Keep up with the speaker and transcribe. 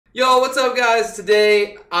Yo, what's up guys?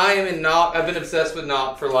 Today I am in Nock. I've been obsessed with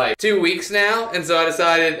Nock for like 2 weeks now, and so I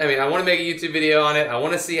decided, I want to make a YouTube video on it. I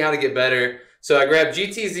want to see how to get better. So I grabbed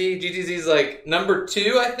GTZ. GTZ's like number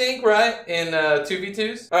 2, I think, right? In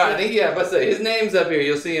 2v2s. Alright, I think, yeah, but say his name's up here.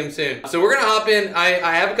 You'll see him soon. So we're gonna hop in.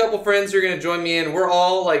 I have a couple friends who are gonna join me in. We're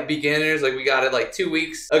all like beginners. Like we got it like 2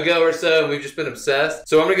 weeks ago or so, and we've just been obsessed.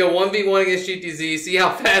 So I'm gonna go 1v1 against GTZ, see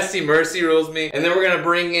how fast he mercy rules me, and then we're gonna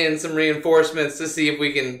bring in some reinforcements to see if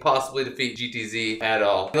we can possibly defeat GTZ at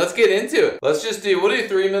all. Let's get into it. We'll do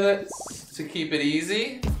 3 minutes to keep it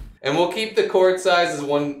easy. And we'll keep the court size as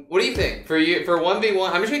 1. What do you think? For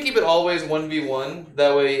 1v1, I'm just gonna keep it always 1v1.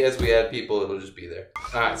 That way, as we add people, it'll just be there.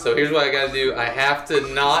 Alright, so here's what I gotta do. I have to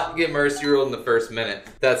not get mercy ruled in the first minute.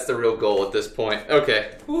 That's the real goal at this point.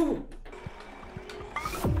 Okay. Woo.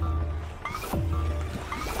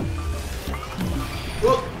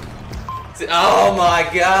 Oh my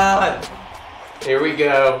god! Here we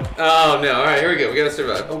go. Oh no, alright, here we go. We gotta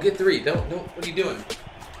survive. Oh, get 3. Don't, what are you doing?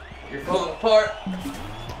 You're falling apart.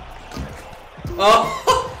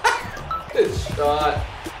 Oh, good shot.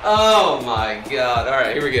 Oh my god. All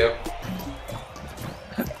right, here we go.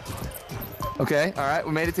 Okay, all right,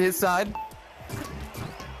 we made it to his side. All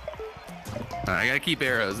right, I gotta keep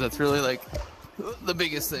arrows. That's really like the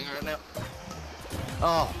biggest thing right now.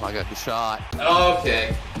 Oh my god, good shot.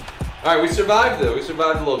 Okay. All right, we survived though. We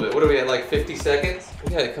survived a little bit. What are we at, like 50 seconds?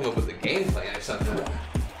 We gotta come up with a game plan or something.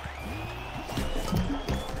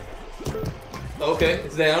 Okay,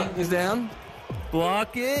 it's down. He's down.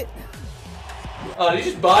 Block it. Oh, did you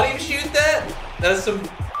just body shoot that? That's some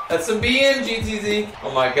BM, GTZ.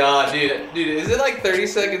 Oh my god, dude, is it like 30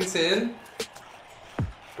 seconds in?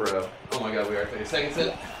 Bro, oh my god, we are 30 seconds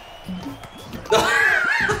in.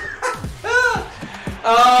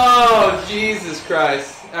 Oh, Jesus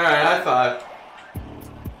Christ. All right, high five.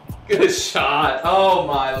 Good shot. Oh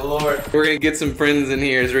my lord. We're gonna get some friends in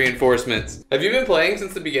here as reinforcements. Have you been playing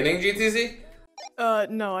since the beginning, GTZ?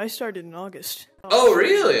 No, I started in August. Oh,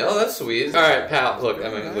 really? Oh, that's sweet. All right, pal. Look,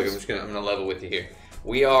 I'm gonna level with you here.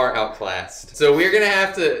 We are outclassed. So we're gonna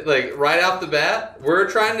have to, like, right off the bat, we're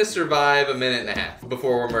trying to survive a minute and a half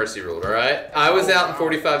before we're mercy ruled, all right? I was out in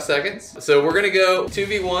 45 seconds. So we're gonna go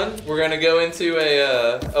 2v1. We're gonna go into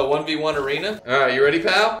a 1v1 arena. All right, you ready,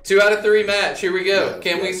 pal? 2 out of 3 match. Here we go.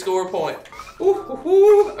 Can we score a point?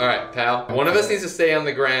 All right, pal. One of us needs to stay on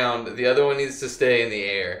the ground. The other one needs to stay in the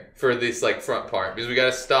air for this like front part because we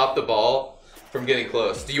gotta stop the ball from getting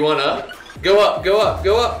close. Do you want up? Go up, go up,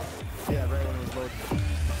 go up. Yeah, right when we both.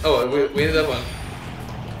 Oh, we ended up on.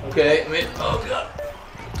 Okay, oh god.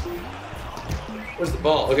 Where's the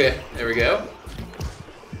ball? Okay, there we go.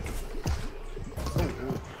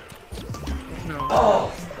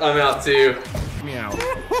 Oh, I'm out too. Meow.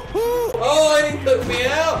 Oh, I didn't put me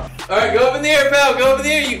out. All right, go up in the air, pal. Go up in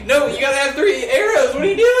the air. You gotta have 3 arrows. What are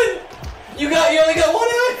you doing? You only got 1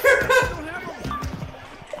 arrow.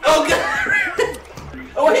 Oh god.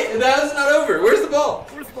 Oh wait, that was not over. Where's the ball?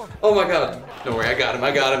 Oh my god. Don't worry, I got him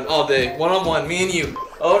all day. 1-on-1, me and you.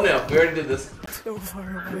 Oh no, we already did this. So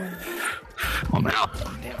far away. I'm out.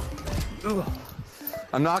 Damn. Ugh.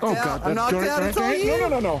 I'm knocked out. God, I'm knocked out. It's all you.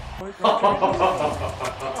 No.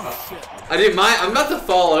 I'm about to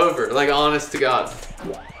fall over, like honest to God.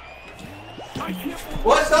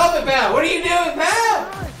 What? Stop it, pal. What are you doing,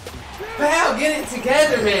 pal? Pal, get it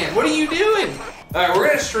together, man. What are you doing? All right, we're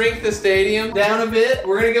gonna shrink the stadium down a bit.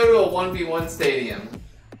 We're gonna go to a 1v1 stadium.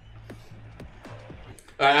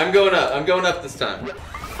 All right, I'm going up. I'm going up this time.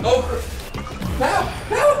 Oh, pal.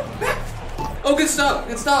 Oh, good stop.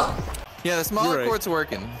 Good stop. Yeah, the smaller right. court's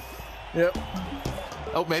working. Yep.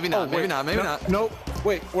 Oh, maybe not. Maybe not. Maybe not. Nope.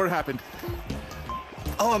 Wait, what happened?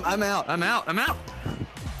 Oh, I'm out. I'm out. I'm out.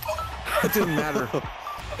 It didn't matter.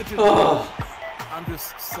 Oh. I'm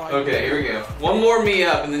just sliding. Okay, here we go. One more me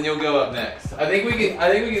up, and then you'll go up next. I think we can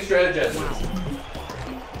strategize this.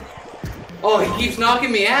 Oh, he keeps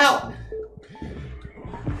knocking me out.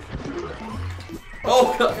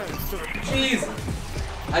 Oh god. Jeez.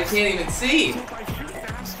 I can't even see.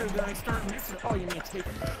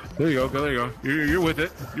 There you go. There you go. You're with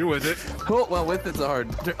it. You're with it. Oh, well, with it's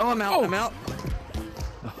hard. Oh, I'm out. I'm out.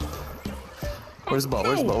 Where's the ball?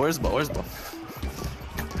 Where's the ball? Where's the ball? Where's the ball?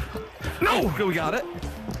 No! We got it.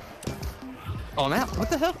 Oh, I'm out. What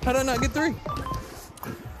the hell? How did I not get 3?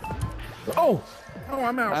 Oh,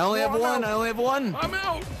 I'm out. I only have 1. I only have 1. I'm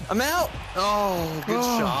out. I'm out. Oh, good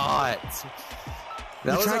shot.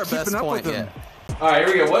 That was our best point yet. Alright,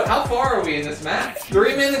 here we go. How far are we in this match?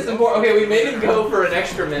 3 minutes and 4. Okay, we made him go for an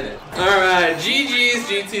extra minute. Alright, GG's,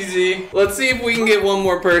 GTZ. Let's see if we can get one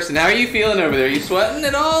more person. How are you feeling over there? Are you sweating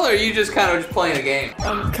at all, or are you just kind of just playing a game?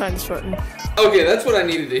 I'm kind of sweating. Okay, that's what I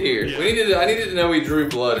needed to hear. I needed to know we drew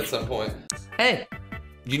blood at some point. Hey,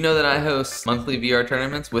 did you know that I host monthly VR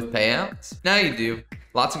tournaments with payouts? Now you do.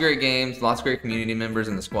 Lots of great games, lots of great community members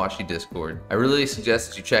in the Squashy Discord. I really suggest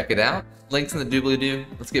that you check it out. Links in the doobly-doo.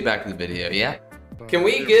 Let's get back to the video, yeah? Can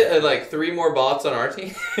we get like 3 more bots on our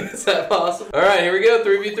team? Is that possible? All right, here we go,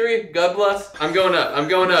 3v3. God bless. I'm going up, I'm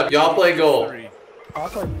going up. Y'all play goal. I'll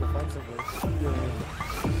play defensively.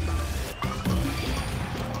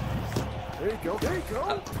 There you go, there you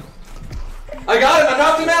go. I got him, I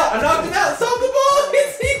knocked him out, I knocked him out. Stop the ball,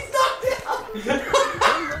 he's knocked out.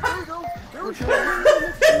 There you go, there we go.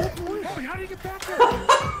 Bobby, how do you get back there?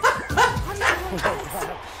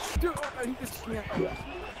 Dude, I just can't.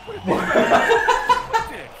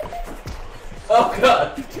 Oh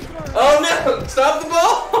god. Oh no, stop the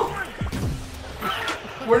ball.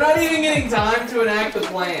 We're not even getting time to enact the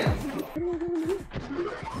plan.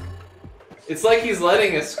 It's like he's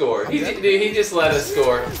letting us score. Dude, he just let us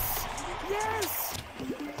score. Yes!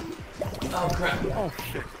 Oh crap. Oh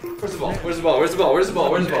shit. Where's the ball? Where's the ball? Where's the ball? Where's the ball?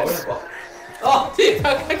 Where's the ball? Where's the ball? Oh dude,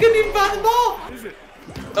 I couldn't even find the ball! Is it?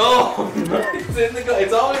 Oh, it's in the goal.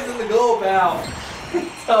 It's always in the goal, pal.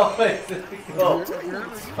 It's always in the goal.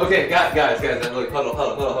 Okay, guys, look,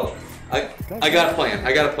 huddle. I got a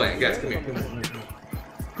plan. Guys, come here.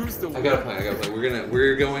 I got a plan.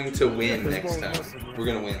 We're going to win next time. We're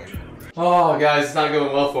gonna win. Oh, guys, it's not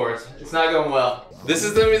going well for us. It's not going well. This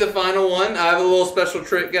is gonna be the final one. I have a little special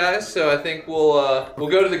trick, guys. So I think we'll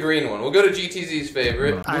go to the green one. We'll go to GTZ's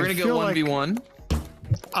favorite. We're gonna go 1v1.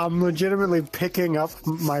 I'm legitimately picking up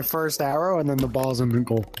my first arrow and then the ball's in the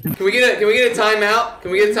goal. Can we get a timeout?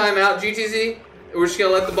 Can we get a timeout, GTZ? We're just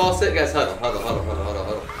gonna let the ball sit, guys. Huddle.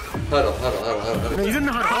 He didn't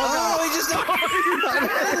know how to Oh, he just.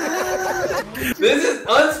 This is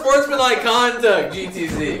unsportsmanlike conduct,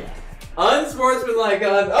 GTZ. Unsportsmanlike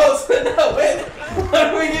conduct. Oh, no, wait. What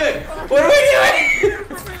are we doing? What are we doing?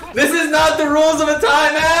 This is not the rules of a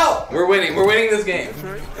timeout. We're winning. We're winning this game.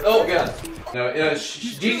 Oh god. No,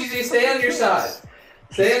 GTZ, stay on your side.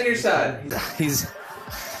 Stay on your side. He's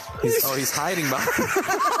hiding behind.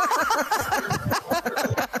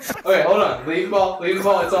 Okay, hold on. Leave the ball. Leave the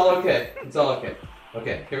ball. It's all okay. It's all okay.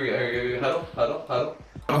 Okay, here we go. Here we go. Huddle. Huddle.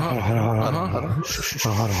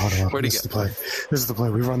 Where'd he This is go? the play. This is the play.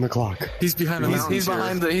 We run the clock. He's behind. He's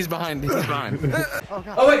behind. He's behind.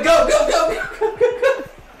 Oh wait, go.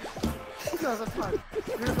 No, that's fine.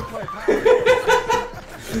 Here's the play.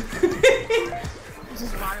 This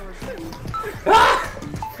is violent.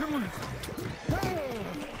 Come on.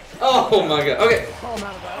 Oh my god. Okay. Oh, I'm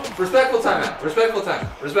out of that. Respectful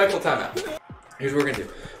timeout. Here's what we're gonna do.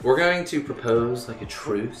 We're going to propose like a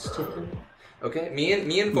truce to him. Okay? Me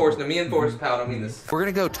and Forrest, pal, I don't mean this. We're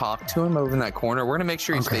gonna go talk to him over in that corner. We're gonna make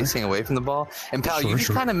sure he's facing away from the ball. And pal, you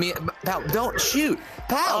just kind of pal, don't shoot.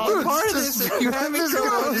 Pal, you're part of this. You're having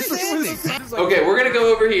trouble understanding. Okay, we're gonna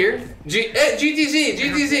go over here.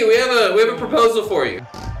 GTZ, we have a proposal for you.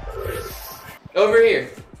 Over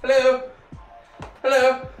here. Hello.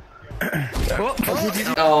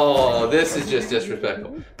 Oh, this is just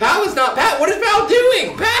disrespectful. Pal is not. Pat, what is Pal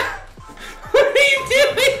doing? Pat, what are you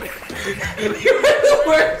doing? You're the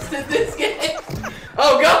worst at this game.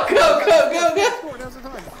 Oh, go.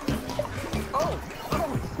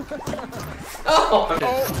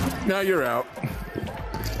 Oh. Now you're out.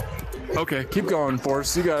 Okay, keep going,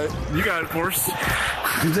 Forrest. You got it. You got it, Forrest.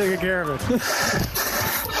 I'm taking care of it.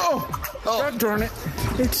 God darn it.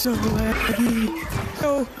 It's so laggy.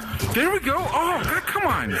 Oh. There we go. Oh, God, come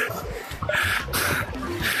on.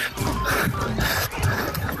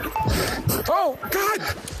 Oh, God.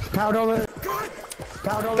 Pow, don't let it.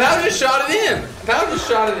 Pal just shot it in. 100%.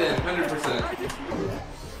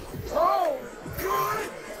 Oh, God.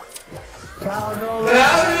 Pal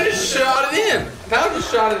just shot it in.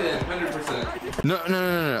 100%. No.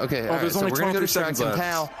 Okay, all right, there's so only we're gonna go to 23 strikes seconds and left.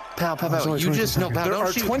 Pal. You just no, pal. There Don't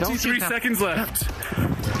are shoot. 23 Don't shoot, seconds left.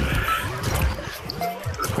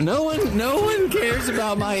 No one cares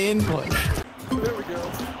about my input. There we go.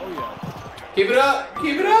 Oh, yeah. Keep it up. We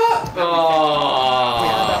had that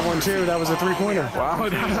Oh. one too. That was a three-pointer. Wow, I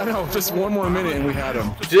know. Just one more minute and we had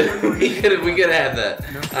him. we could have had that.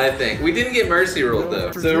 I think we didn't get mercy ruled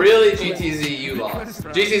though. So really, GTZ, you lost.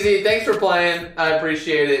 GTZ, thanks for playing. I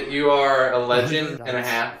appreciate it. You are a legend and a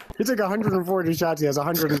half. He took 140 shots. He has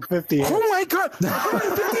 150. Oh my God!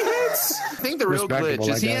 150 hits! I think the real Respectable, glitch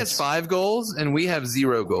is I he has guess. 5 goals and we have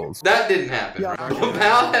 0 goals. That didn't happen.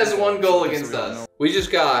 Pal has 1 goal against us. We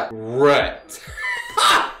just got wrecked.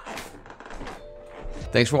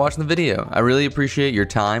 Thanks for watching the video. I really appreciate your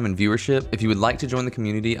time and viewership. If you would like to join the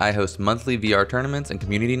community, I host monthly VR tournaments and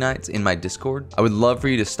community nights in my Discord. I would love for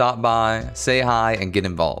you to stop by, say hi, and get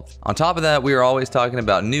involved. On top of that, we are always talking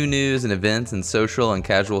about new news and events in social and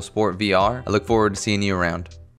casual sport VR. I look forward to seeing you around.